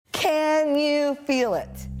feel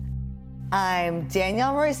it? I'm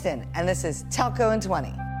Danielle Royston, and this is Telco in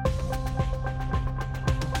 20.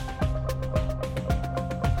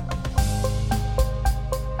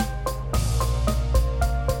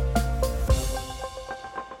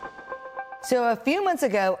 So a few months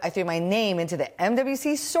ago, I threw my name into the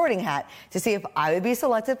MWC sorting hat to see if I would be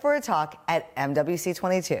selected for a talk at MWC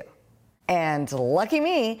 22. And lucky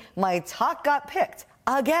me, my talk got picked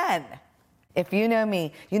again. If you know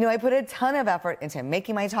me, you know I put a ton of effort into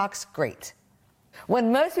making my talks great.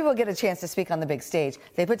 When most people get a chance to speak on the big stage,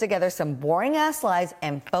 they put together some boring ass slides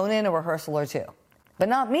and phone in a rehearsal or two. But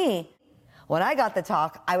not me. When I got the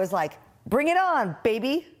talk, I was like, bring it on,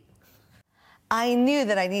 baby. I knew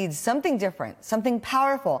that I needed something different, something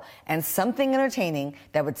powerful, and something entertaining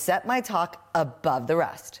that would set my talk above the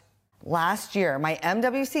rest. Last year, my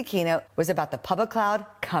MWC keynote was about the public cloud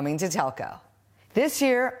coming to telco. This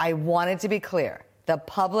year, I wanted to be clear. The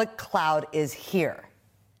public cloud is here.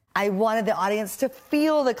 I wanted the audience to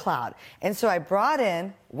feel the cloud, and so I brought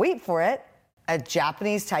in, wait for it, a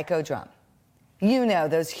Japanese taiko drum. You know,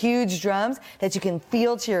 those huge drums that you can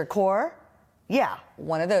feel to your core? Yeah,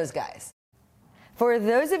 one of those guys. For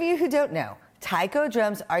those of you who don't know, taiko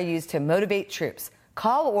drums are used to motivate troops,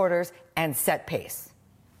 call orders, and set pace.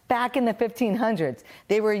 Back in the 1500s,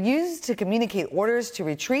 they were used to communicate orders to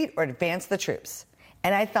retreat or advance the troops.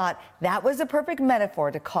 And I thought that was a perfect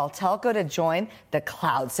metaphor to call telco to join the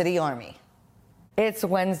Cloud City Army. It's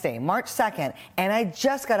Wednesday, March 2nd, and I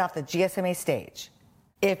just got off the GSMA stage.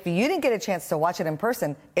 If you didn't get a chance to watch it in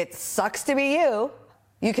person, it sucks to be you.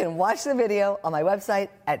 You can watch the video on my website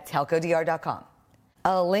at telcodr.com.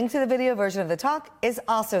 A link to the video version of the talk is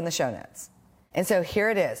also in the show notes. And so here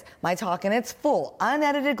it is, my talk in its full,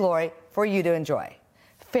 unedited glory for you to enjoy.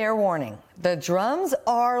 Fair warning, the drums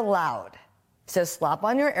are loud. So slap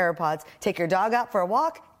on your AirPods, take your dog out for a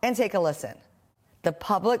walk, and take a listen. The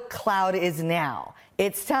public cloud is now.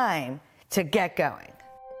 It's time to get going.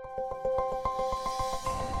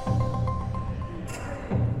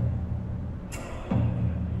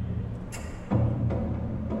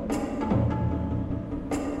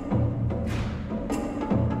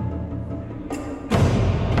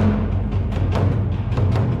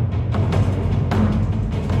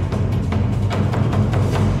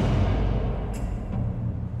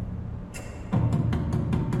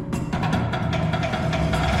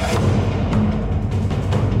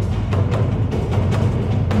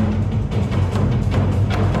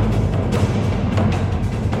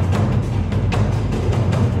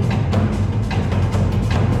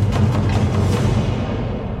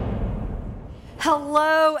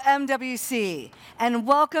 Hello, MWC, and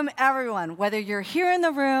welcome everyone, whether you're here in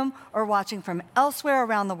the room or watching from elsewhere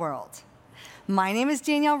around the world. My name is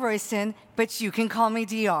Danielle Royston, but you can call me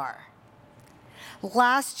DR.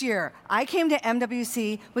 Last year, I came to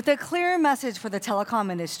MWC with a clear message for the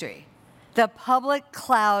telecom industry. The public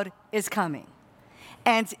cloud is coming,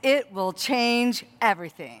 and it will change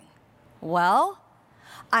everything. Well,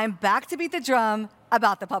 I'm back to beat the drum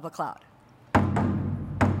about the public cloud.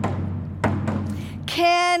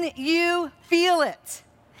 Can you feel it?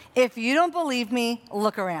 If you don't believe me,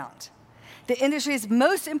 look around. The industry's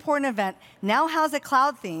most important event now has a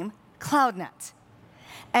cloud theme, CloudNet.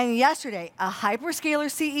 And yesterday, a hyperscaler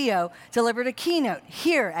CEO delivered a keynote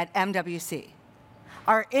here at MWC.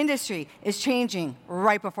 Our industry is changing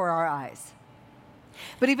right before our eyes.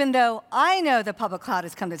 But even though I know the public cloud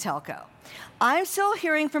has come to telco, I'm still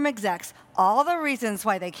hearing from execs all the reasons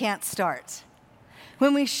why they can't start,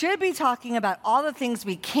 when we should be talking about all the things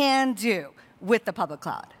we can do with the public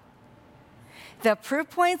cloud. The proof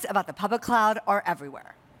points about the public cloud are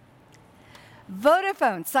everywhere.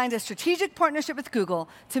 Vodafone signed a strategic partnership with Google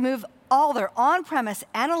to move all their on-premise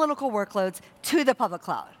analytical workloads to the public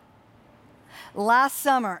cloud. Last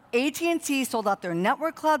summer, AT&T sold out their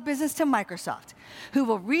network cloud business to Microsoft, who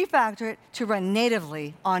will refactor it to run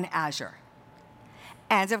natively on Azure.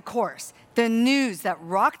 And of course, the news that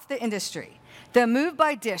rocked the industry, the move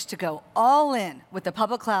by Dish to go all in with the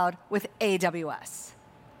public cloud with AWS.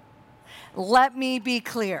 Let me be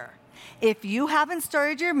clear. If you haven't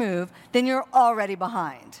started your move, then you're already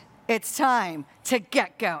behind. It's time to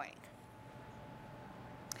get going.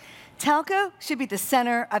 Telco should be the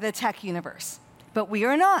center of the tech universe, but we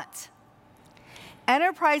are not.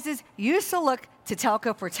 Enterprises used to look to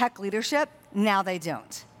telco for tech leadership, now they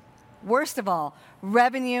don't. Worst of all,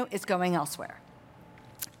 revenue is going elsewhere.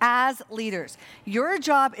 As leaders, your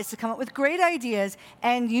job is to come up with great ideas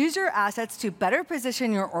and use your assets to better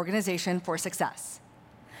position your organization for success.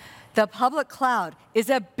 The public cloud is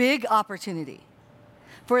a big opportunity.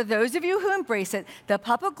 For those of you who embrace it, the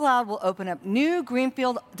public cloud will open up new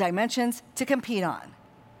greenfield dimensions to compete on.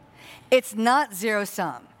 It's not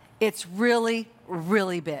zero-sum. It's really,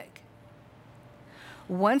 really big.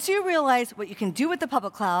 Once you realize what you can do with the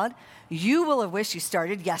public cloud, you will have wished you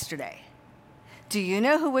started yesterday. Do you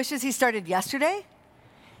know who wishes he started yesterday?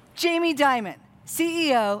 Jamie Dimon,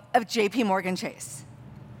 CEO of JP Morgan Chase.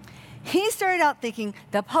 He started out thinking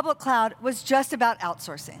the public cloud was just about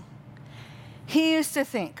outsourcing. He used to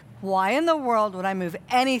think, why in the world would I move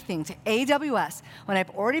anything to AWS when I've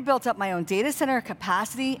already built up my own data center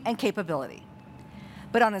capacity and capability?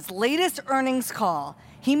 But on his latest earnings call,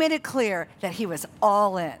 he made it clear that he was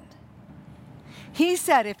all in. He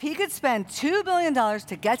said if he could spend $2 billion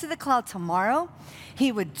to get to the cloud tomorrow,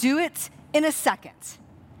 he would do it in a second.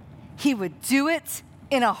 He would do it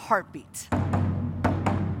in a heartbeat.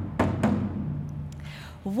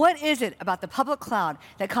 What is it about the public cloud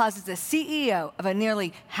that causes the CEO of a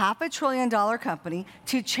nearly $500 billion company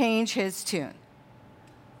to change his tune?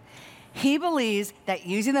 He believes that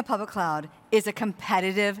using the public cloud is a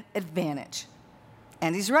competitive advantage.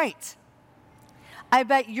 And he's right. I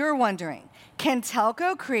bet you're wondering, can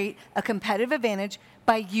telco create a competitive advantage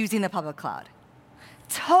by using the public cloud?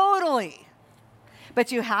 Totally.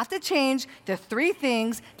 But you have to change the 3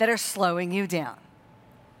 things that are slowing you down.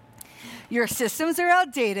 Your systems are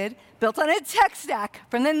outdated, built on a tech stack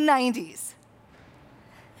from the 90s.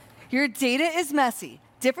 Your data is messy,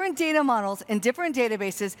 different data models and different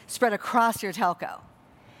databases spread across your telco.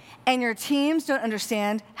 And your teams don't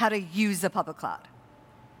understand how to use the public cloud.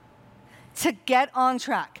 To get on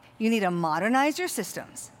track, you need to modernize your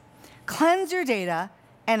systems, cleanse your data,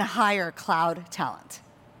 and hire cloud talent.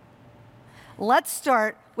 Let's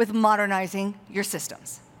start with modernizing your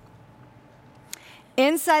systems.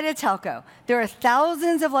 Inside a telco, there are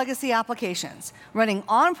thousands of legacy applications running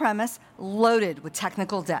on-premise, loaded with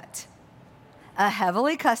technical debt. A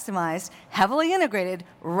heavily customized, heavily integrated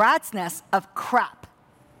rat's nest of crap.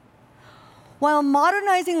 While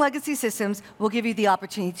modernizing legacy systems will give you the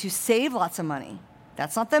opportunity to save lots of money,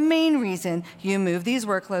 that's not the main reason you move these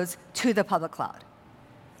workloads to the public cloud.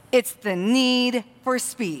 It's the need for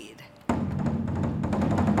speed.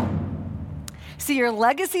 See, your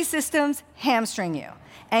legacy systems hamstring you,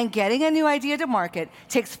 and getting a new idea to market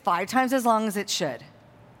takes 5 times as long as it should.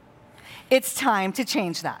 It's time to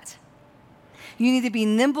change that. You need to be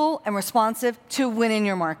nimble and responsive to win in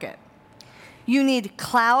your market. You need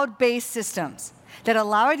cloud-based systems that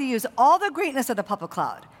allow you to use all the greatness of the public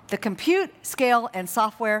cloud, the compute, scale, and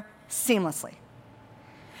software seamlessly.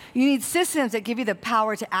 You need systems that give you the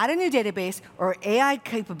power to add a new database or AI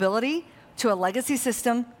capability to a legacy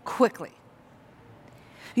system quickly.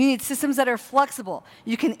 You need systems that are flexible.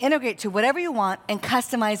 You can integrate to whatever you want and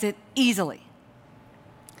customize it easily.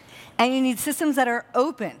 And you need systems that are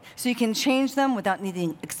open, so you can change them without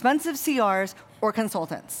needing expensive CRs or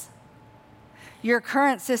consultants. Your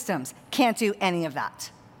current systems can't do any of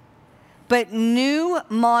that. But new,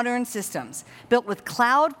 modern systems built with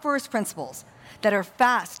cloud-first principles that are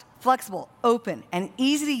fast, flexible, open, and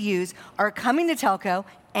easy to use are coming to telco,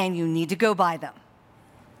 and you need to go buy them.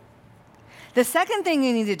 The second thing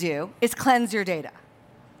you need to do is cleanse your data.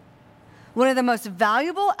 One of the most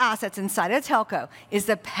valuable assets inside a telco is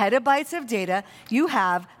the petabytes of data you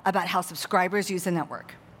have about how subscribers use the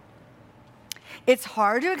network. It's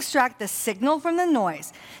hard to extract the signal from the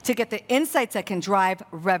noise to get the insights that can drive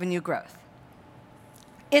revenue growth.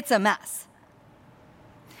 It's a mess.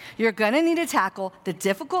 You're going to need to tackle the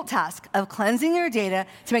difficult task of cleansing your data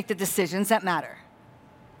to make the decisions that matter.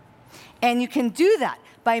 And you can do that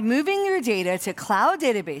by moving your data to cloud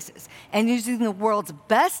databases and using the world's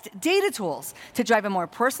best data tools to drive a more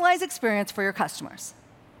personalized experience for your customers.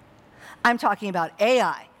 I'm talking about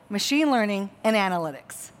AI, machine learning, and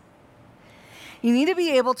analytics. You need to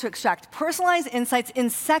be able to extract personalized insights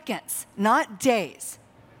in seconds, not days,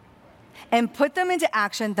 and put them into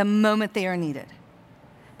action the moment they are needed.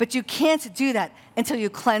 But you can't do that until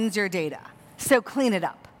you cleanse your data, so clean it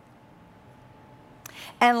up.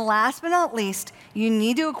 And last but not least, you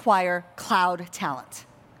need to acquire cloud talent.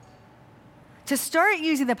 To start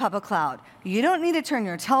using the public cloud, you don't need to turn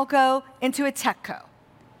your telco into a techco.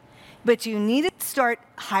 But you need to start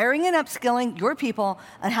hiring and upskilling your people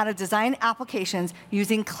on how to design applications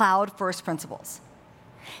using cloud-first principles.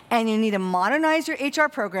 And you need to modernize your HR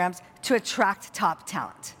programs to attract top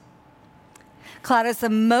talent. Cloud is the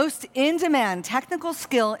most in-demand technical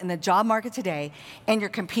skill in the job market today, and you're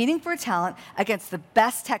competing for talent against the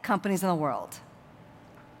best tech companies in the world.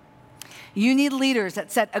 You need leaders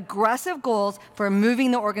that set aggressive goals for moving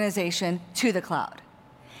the organization to the cloud.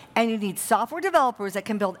 And you need software developers that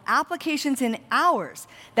can build applications in hours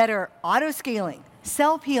that are auto-scaling,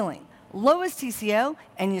 self-healing, lowest TCO,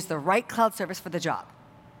 and use the right cloud service for the job.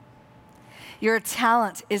 Your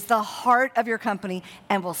talent is the heart of your company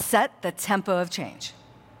and will set the tempo of change.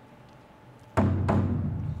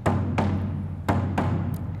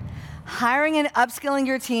 Hiring and upskilling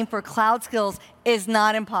your team for cloud skills is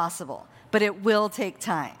not impossible, but it will take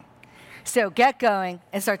time. So get going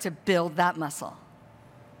and start to build that muscle.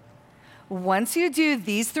 Once you do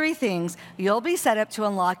these 3 things, you'll be set up to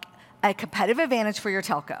unlock a competitive advantage for your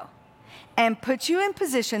telco and put you in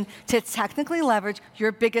position to technically leverage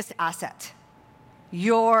your biggest asset,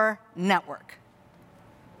 your network.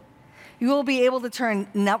 You will be able to turn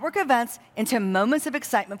network events into moments of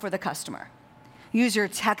excitement for the customer. Use your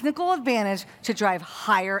technical advantage to drive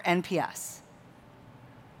higher NPS.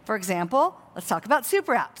 For example, let's talk about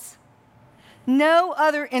super apps. No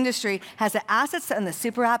other industry has the assets in the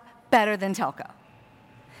super app better than telco.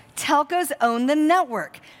 Telcos own the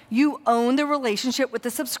network. You own the relationship with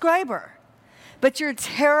the subscriber. But your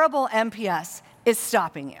terrible NPS is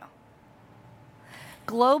stopping you.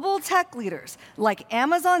 Global tech leaders like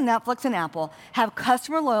Amazon, Netflix, and Apple have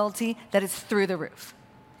customer loyalty that is through the roof.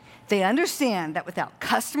 They understand that without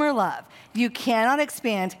customer love, you cannot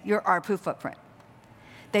expand your ARPU footprint.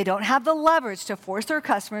 They don't have the leverage to force their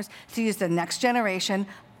customers to use the next generation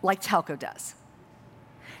like telco does.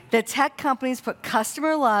 The tech companies put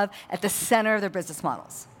customer love at the center of their business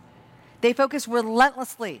models. They focus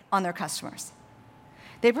relentlessly on their customers.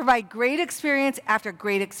 They provide great experience after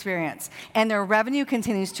great experience, and their revenue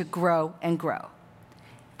continues to grow and grow.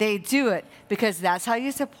 They do it because that's how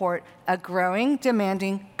you support a growing,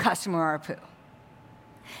 demanding customer ARPU.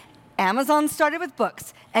 Amazon started with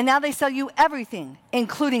books, and now they sell you everything,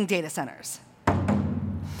 including data centers.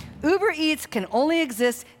 Uber Eats can only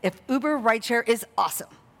exist if Uber Rideshare is awesome.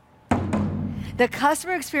 The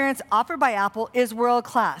customer experience offered by Apple is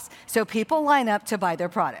world-class, so people line up to buy their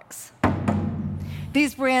products.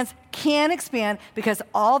 These brands can expand because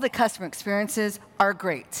all the customer experiences are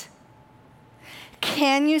great.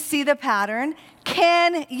 Can you see the pattern?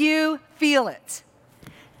 Can you feel it?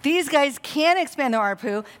 These guys can expand their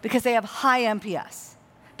ARPU because they have high NPS.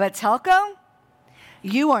 But telco,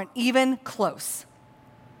 you aren't even close.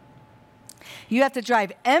 You have to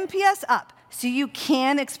drive NPS up so you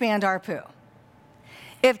can expand ARPU.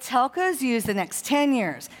 If telcos use the next 10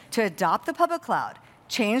 years to adopt the public cloud,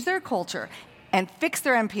 change their culture, and fix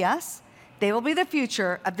their NPS, they will be the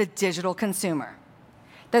future of the digital consumer.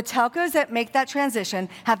 The telcos that make that transition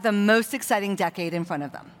have the most exciting decade in front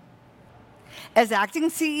of them. As acting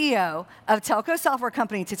CEO of telco software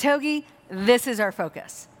company Totogi, this is our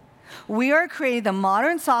focus. We are creating the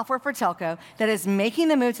modern software for telco that is making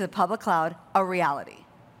the move to the public cloud a reality.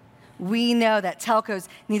 We know that telcos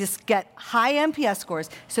need to get high NPS scores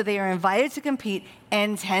so they are invited to compete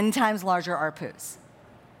and 10 times larger ARPUs.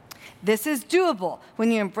 This is doable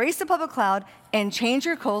when you embrace the public cloud and change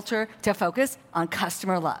your culture to focus on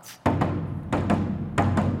customer love.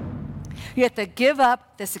 You have to give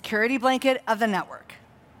up the security blanket of the network.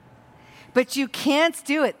 But you can't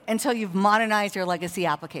do it until you've modernized your legacy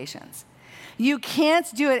applications. You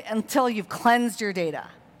can't do it until you've cleansed your data.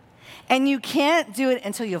 And you can't do it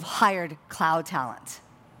until you've hired cloud talent.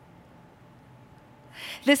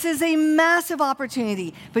 This is a massive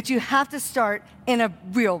opportunity, but you have to start in a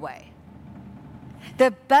real way.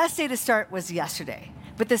 The best day to start was yesterday,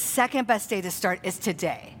 but the second best day to start is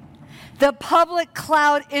today. The public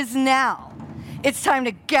cloud is now. It's time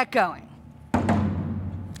to get going.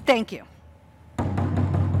 Thank you.